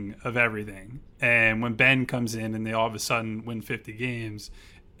king of everything. And when Ben comes in and they all of a sudden win 50 games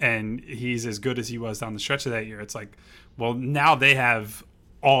and he's as good as he was down the stretch of that year, it's like, well, now they have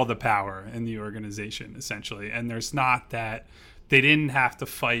all the power in the organization essentially. And there's not that. They didn't have to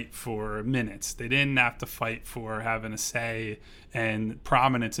fight for minutes. They didn't have to fight for having a say and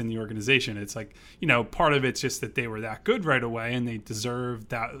prominence in the organization. It's like, part of it's just that they were that good right away and they deserved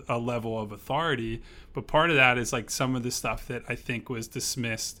that a level of authority. But part of that is like some of the stuff that I think was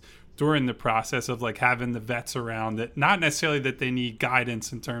dismissed during the process of like having the vets around that, not necessarily that they need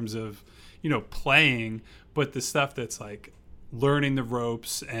guidance in terms of, playing, but the stuff that's like learning the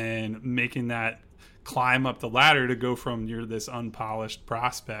ropes and making that climb up the ladder to go from you're this unpolished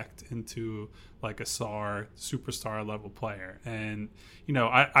prospect into like a superstar level player. And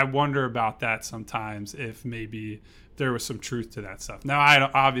I wonder about that sometimes, if maybe there was some truth to that stuff. Now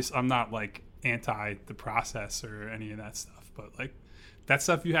I'm not like anti the process or any of that stuff, but like that's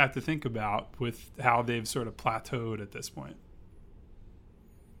stuff you have to think about with how they've sort of plateaued at this point.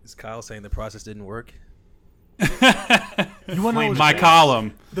 Is Kyle saying the process didn't work? You want to know my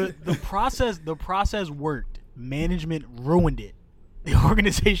column? The process worked. Management ruined it. The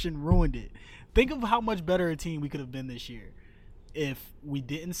organization ruined it. Think of how much better a team we could have been this year if we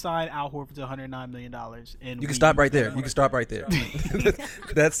didn't sign Al Horford to $109 million. And you can stop right there. You can stop right there.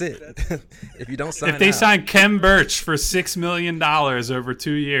 That's it. If you don't sign, if they signed Kem Birch for $6 million over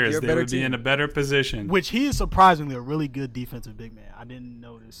 2 years, they would be in a better position. Which he is surprisingly a really good defensive big man. I didn't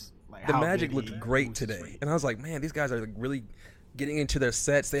notice. The Magic looked great today, and I was like, man, these guys are like really getting into their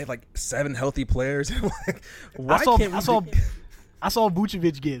sets. They have like 7 healthy players. Like, I saw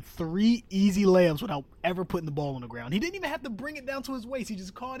Vucevic get 3 easy layups without ever putting the ball on the ground. He didn't even have to bring it down to his waist. He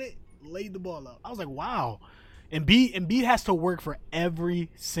just caught it, laid the ball up. I was like, wow. And Embiid has to work for every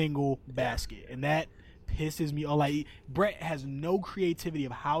single basket, and that pisses me off. Like, Brett has no creativity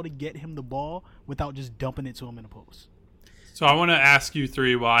of how to get him the ball without just dumping it to him in the post. So I want to ask you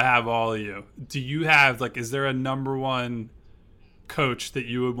three while I have all of you. Do you have, like, is there a number one coach that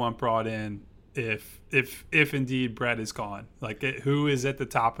you would want brought in if indeed Brett is gone? Like, who is at the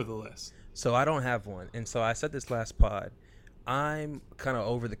top of the list? So I don't have one. And so I said this last pod. I'm kind of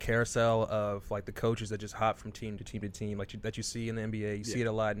over the carousel of, like, the coaches that just hop from team to team to team, like that you see in the NBA. You see it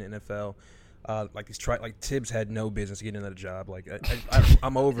a lot in the NFL. Like Tibbs had no business getting another job. Like,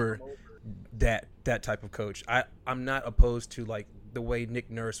 I'm over that type of coach. I'm not opposed to like the way Nick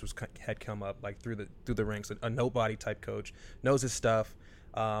Nurse had come up like through the ranks, a nobody type coach, knows his stuff,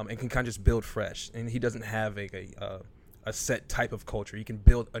 and can kind of just build fresh. And he doesn't have a set type of culture. He can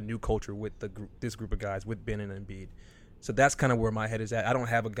build a new culture with this group of guys, with Ben and Embiid. So that's kind of where my head is at. I don't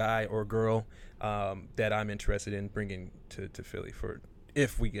have a guy or a girl that I'm interested in bringing to Philly for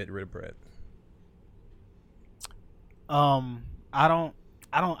if we get rid of Brett. I'm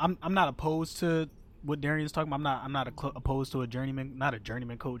not opposed to what Darian's talking about. I'm not opposed to not a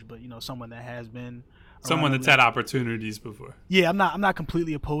journeyman coach, but someone that has been someone that's had opportunities before. Yeah, I'm not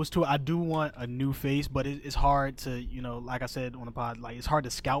completely opposed to it. I do want a new face, but it's hard to like I said on the pod, like it's hard to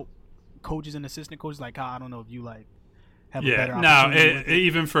scout coaches and assistant coaches. Like I don't know if you like have a better opportunity.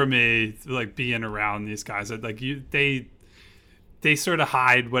 Even for me, like being around these guys, like they sort of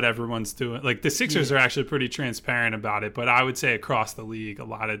hide what everyone's doing. Like the Sixers are actually pretty transparent about it, but I would say across the league, a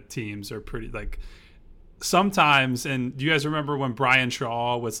lot of teams are pretty like sometimes. And do you guys remember when Brian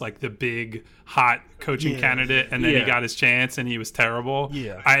Shaw was like the big hot coaching candidate and then he got his chance and he was terrible?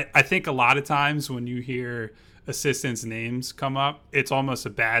 Yeah. I think a lot of times when you hear assistants' names come up, it's almost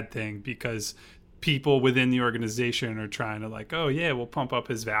a bad thing because people within the organization are trying to like, oh yeah, we'll pump up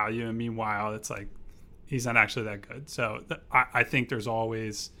his value. And meanwhile, it's like, he's not actually that good. So I think there's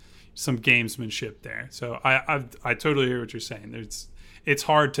always some gamesmanship there. So I totally hear what you're saying. It's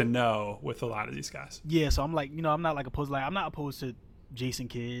hard to know with a lot of these guys. Yeah, so I'm like, I'm not like opposed. Like I'm not opposed to Jason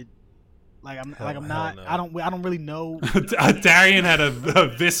Kidd. Like I'm not. No. I don't really know. Darien had a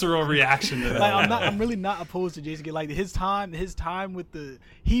visceral reaction to that. Like I'm really not opposed to Jason Kidd. Like his time with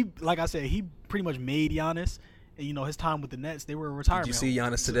like I said, he pretty much made Giannis. And his time with the Nets, they were a retirement. Did you see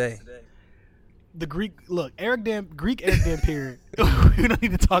Giannis today? The Greek Eric Dampier. We don't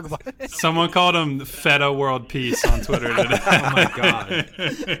need to talk about it. Someone called him Feta World Peace on Twitter today. Oh my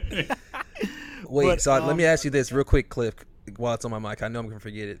god! Wait, let me ask you this real quick, Cliff. While it's on my mic, I know I'm gonna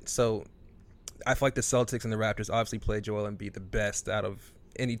forget it. So, I feel like the Celtics and the Raptors obviously play Joel Embiid the best out of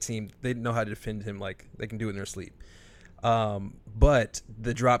any team. They know how to defend him like they can do it in their sleep. But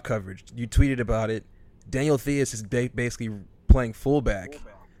the drop coverage, you tweeted about it. Daniel Theus is basically playing fullback.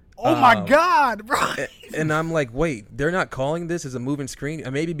 Oh my God, bro! And I'm like, wait, they're not calling this as a moving screen?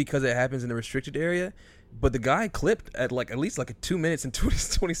 Maybe because it happens in the restricted area. But the guy clipped at least a 2 minutes and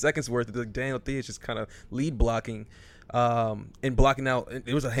 20 seconds worth of the Daniel Theus just kind of lead blocking, and blocking out.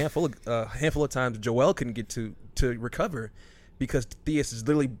 It was a handful of times Joel couldn't get to recover because Theus is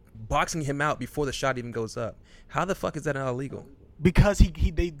literally boxing him out before the shot even goes up. How the fuck is that not illegal? Because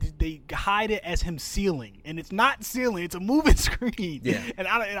they hide it as him sealing, and it's not sealing; it's a moving screen. Yeah, and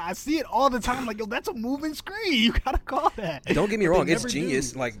I see it all the time. Like, yo, that's a moving screen. You gotta call that. Don't get me wrong; it's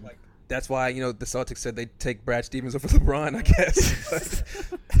genius. Like that's why the Celtics said they'd take Brad Stevens over LeBron. I guess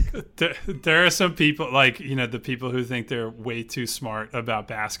there are some people like the people who think they're way too smart about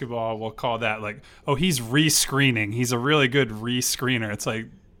basketball will call that like, oh, he's re-screening. He's a really good re-screener. It's like,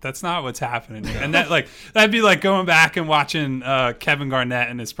 that's not what's happening here. And that'd be like going back and watching Kevin Garnett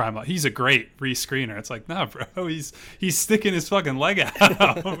in his prime. He's a great re-screener. It's like, nah, bro, he's sticking his fucking leg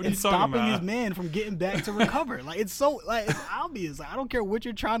out. What are you stopping talking about? His man from getting back to recover. Like it's so it's obvious. Like, I don't care what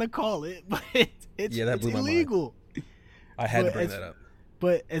you're trying to call it, but it's illegal. I had to bring that up.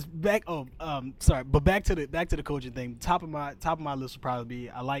 But it's back. Sorry. But back to the coaching thing. Top of my list would probably be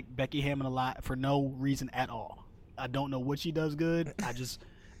I like Becky Hammond a lot for no reason at all. I don't know what she does good.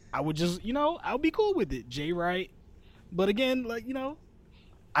 I would just, I would be cool with it. Jay Wright. But again, like,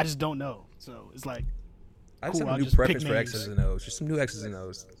 I just don't know. So it's like, I just have a new preference for X's and O's. Just some new X's and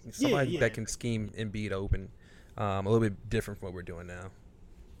O's. Somebody that can scheme Embiid open. A little bit different from what we're doing now.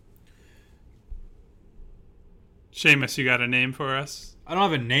 Seamus, you got a name for us? I don't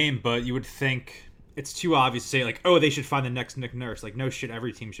have a name, but you would think it's too obvious to say, like, oh, they should find the next Nick Nurse. Like, no shit,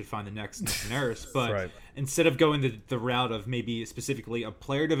 every team should find the next Nick Nurse. But instead of going the route of maybe specifically a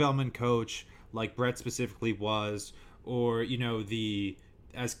player development coach, like Brett specifically was, or,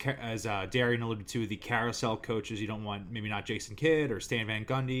 as Darien alluded to, the carousel coaches, you don't want, maybe not Jason Kidd or Stan Van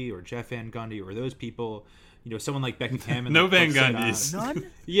Gundy or Jeff Van Gundy or those people. Someone like Becky Hammond. No Van Gundys.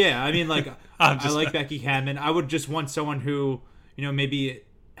 None? Yeah, I mean, like, I like Becky Hammond. I would just want someone who, maybe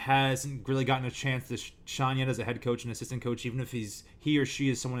hasn't really gotten a chance to shine yet as a head coach and assistant coach, even if he or she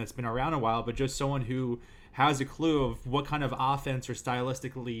is someone that's been around a while, but just someone who has a clue of what kind of offense or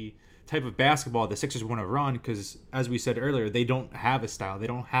stylistically type of basketball the Sixers want to run, because as we said earlier, they don't have a style. They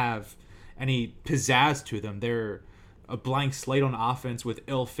don't have any pizzazz to them. They're a blank slate on offense with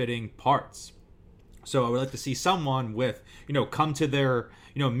ill-fitting parts. So I would like to see someone with, come to their,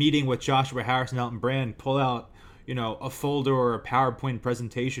 meeting with Joshua Harris and Elton Brand, pull out, a folder or a PowerPoint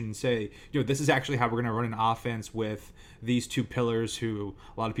presentation and say, this is actually how we're going to run an offense with these two pillars who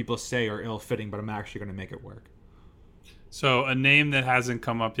a lot of people say are ill-fitting, but I'm actually going to make it work. So a name that hasn't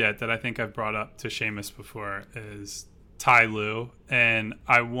come up yet that I think I've brought up to Seamus before is Ty Lue, and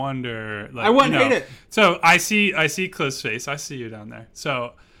I wonder, like, I wouldn't hate it. So I see Cliff's face. I see you down there.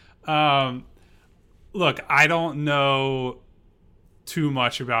 So, look, I don't know too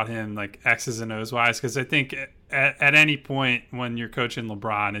much about him, like X's and O's wise, because I think at any point when you're coaching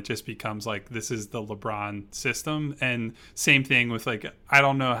LeBron, it just becomes like this is the LeBron system. And same thing with, like, I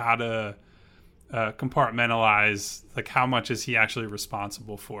don't know how to compartmentalize, like, how much is he actually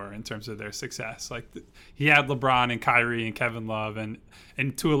responsible for in terms of their success. Like, he had LeBron and Kyrie and Kevin Love and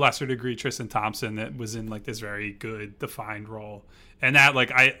to a lesser degree Tristan Thompson that was in like this very good defined role And that,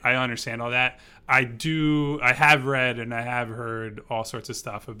 like, I understand all that. I have read and I have heard all sorts of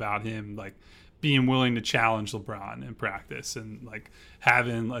stuff about him, like, being willing to challenge LeBron in practice and, like,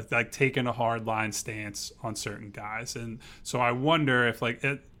 having, like taking a hard line stance on certain guys. And so I wonder if, like,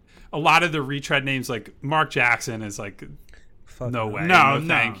 a lot of the retread names, like Mark Jackson is, like, no way, no,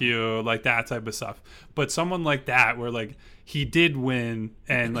 thank you, like that type of stuff. But someone like that, where, like, he did win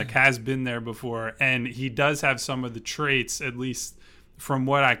and, like, has been there before, and he does have some of the traits, at least from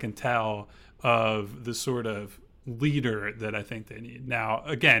what I can tell, of the sort of leader that I think they need. Now,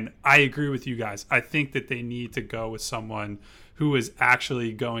 again, I agree with you guys. I think that they need to go with someone who is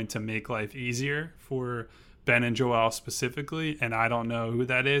actually going to make life easier for Ben and Joel specifically, and I don't know who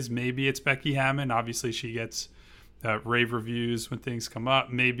that is. Maybe it's Becky Hammond. Obviously, she gets rave reviews when things come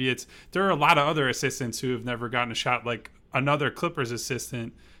up. Maybe there are a lot of other assistants who have never gotten a shot, like another Clippers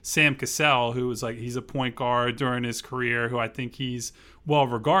assistant, Sam Cassell, who was, like, he's a point guard during his career, who I think he's well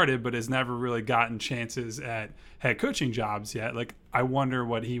regarded, but has never really gotten chances at head coaching jobs yet. Like, I wonder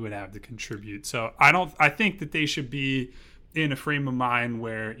what he would have to contribute. So I think that they should be in a frame of mind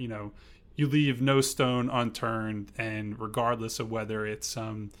where, you know, you leave no stone unturned, and regardless of whether it's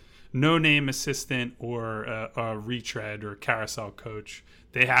some no-name assistant or a retread or carousel coach,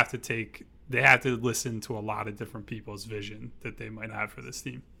 they have to listen to a lot of different people's vision that they might have for this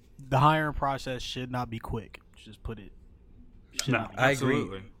team. The hiring process should not be quick. Just put it. No, I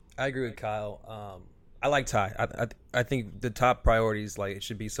agree with Kyle. I like Ty. I think the top priorities, like, it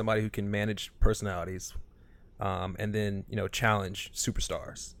should be somebody who can manage personalities, and then, you know, challenge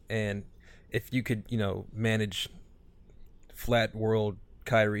superstars. And if you could, you know, manage flat world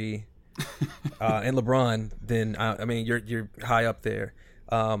Kyrie and LeBron, then I mean you're high up there.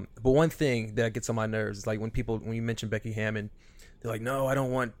 But one thing that gets on my nerves is, like, when you mention Becky Hammond, they're like, no, I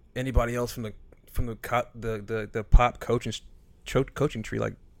don't want anybody else from the pop coaching tree.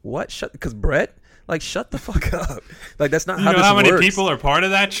 Like, what? Because Brett, like, shut the fuck up. Like, that's not how this works. You know how many people are part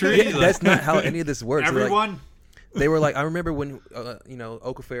of that tree? Yeah, that's not how any of this works. Everyone. They were like, I remember when you know,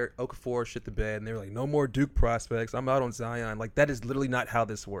 Okafor shit the bed, and they were like, no more Duke prospects. I'm out on Zion. Like, that is literally not how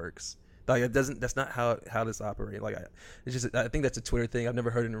this works. Like, it doesn't. That's not how this operates. Like, I think that's a Twitter thing. I've never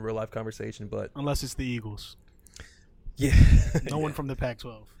heard it in a real life conversation, but unless it's the Eagles. Yeah. No one from the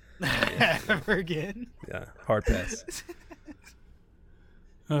Pac-12 ever again. Yeah, hard pass.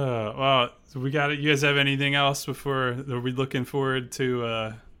 Well, we got it. You guys have anything else before? Are we looking forward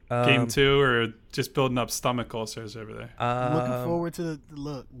to game 2, or just building up stomach ulcers over there? Looking forward to the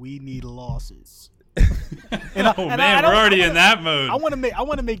look. We need losses. We're already in that mode. I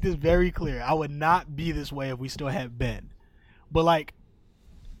want to make this very clear. I would not be this way if we still had Ben. But, like,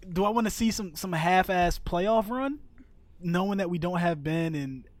 do I want to see some half-ass playoff run, knowing that we don't have Ben?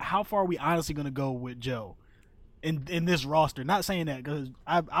 And how far are we honestly going to go with Joe in this roster? Not saying that, because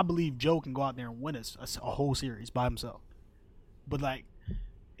I believe Joe can go out there and win us a whole series by himself. But, like,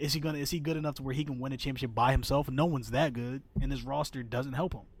 is he good enough to where he can win a championship by himself? No one's that good, and this roster doesn't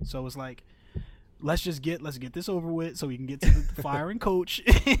help him. So it's like, let's get this over with, so we can get to the firing coach,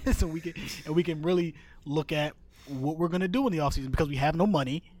 so we can really look at what we're gonna do in the offseason, because we have no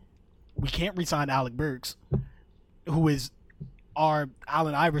money. We can't re-sign Alec Burks, who is our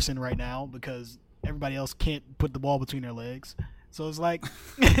Allen Iverson right now, because everybody else can't put the ball between their legs. So it's like,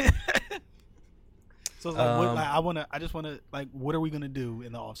 I just want to, like, what are we gonna do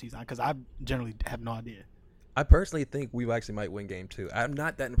in the offseason? Because I generally have no idea. I personally think we actually might win game 2. I'm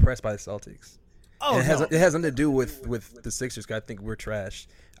not that impressed by the Celtics. Oh, it has nothing to do with the Sixers, because I think we're trash.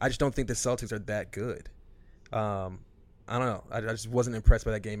 I just don't think the Celtics are that good. I don't know. I just wasn't impressed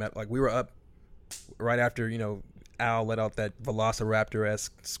by that game. Like, we were up right after, you know, Al let out that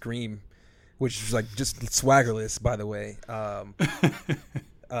Velociraptor-esque scream, which was, like, just swaggerless, by the way.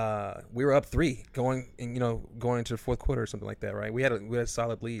 We were up 3 going into the fourth quarter or something like that, right? We had a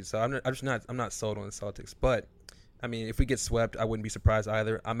solid lead, so I'm not sold on the Celtics. But I mean, if we get swept, I wouldn't be surprised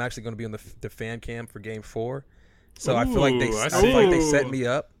either. I'm actually going to be on the fan cam for game 4, so I feel like they set me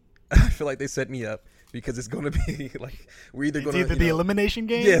up. I feel like they set me up, because it's going to be like, we're either going to the elimination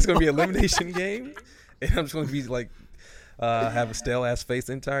game. Yeah, it's going to be an elimination game, and I'm just going to be like have a stale ass face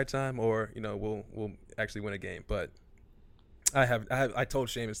the entire time, or, you know, we'll actually win a game. But I told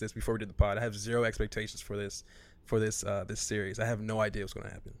Seamus this before we did the pod. I have zero expectations for this series. I have no idea what's going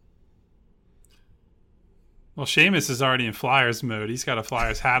to happen. Well, Seamus is already in Flyers mode. He's got a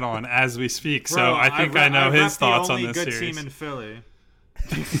Flyers hat on as we speak, so I think I know his thoughts on this series. The only good team in Philly.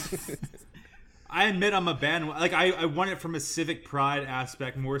 I admit I'm a bandwagon. Like, I want it from a civic pride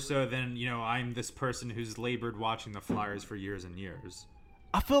aspect more so than, you know, I'm this person who's labored watching the Flyers for years and years.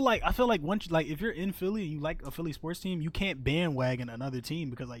 I feel like once like if you're in Philly and you like a Philly sports team, you can't bandwagon another team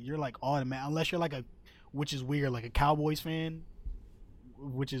because like you're like automatic unless you're like which is weird, like a Cowboys fan,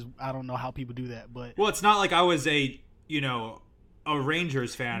 which is I don't know how people do that, but well, it's not like I was a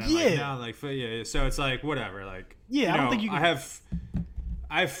Rangers fan. And yeah. So it's like whatever. Like yeah, I don't think you can.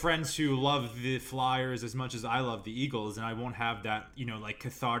 I have friends who love the Flyers as much as I love the Eagles, and I won't have that like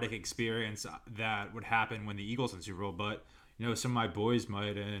cathartic experience that would happen when the Eagles in Super Bowl, but. Some of my boys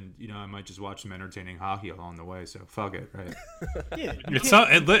might, and I might just watch some entertaining hockey along the way. So fuck it, right? Yeah, it's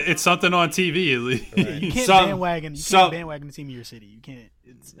something on TV at least. Right. Yeah, you can't bandwagon. You can't bandwagon the team of your city. You can't.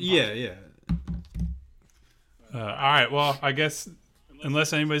 It's yeah. All right. Well, I guess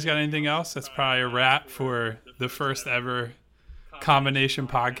unless anybody's got anything else, that's probably a wrap for the first ever combination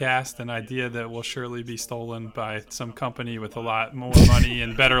podcast. An idea that will surely be stolen by some company with a lot more money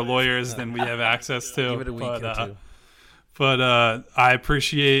and better lawyers than we have access to. Give it a week or two. But I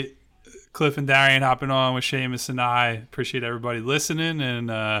appreciate Cliff and Darien hopping on with Seamus and I. Appreciate everybody listening,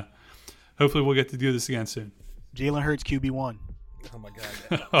 and hopefully we'll get to do this again soon. Jalen Hurts QB1. Oh, my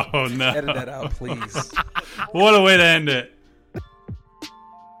God. Oh, no. Edit that out, please. What a way to end it.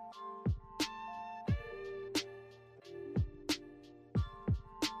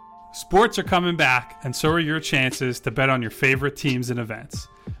 Sports are coming back, and so are your chances to bet on your favorite teams and events.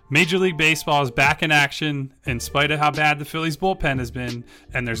 Major League Baseball is back in action in spite of how bad the Phillies bullpen has been,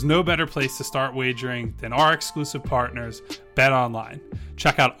 and there's no better place to start wagering than our exclusive partners, BetOnline.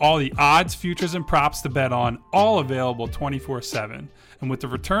 Check out all the odds, futures, and props to bet on, all available 24/7. And with the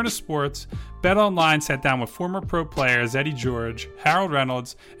return of sports, BetOnline sat down with former pro players Eddie George, Harold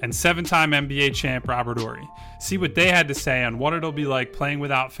Reynolds, and 7-time NBA champ Robert Horry. See what they had to say on what it'll be like playing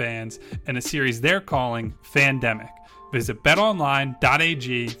without fans in a series they're calling Fandemic. Visit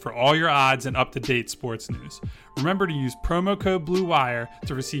betonline.ag for all your odds and up-to-date sports news. Remember to use promo code BlueWire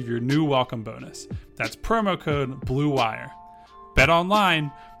to receive your new welcome bonus. That's promo code BlueWire.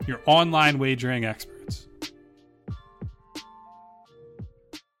 BetOnline, your online wagering experts.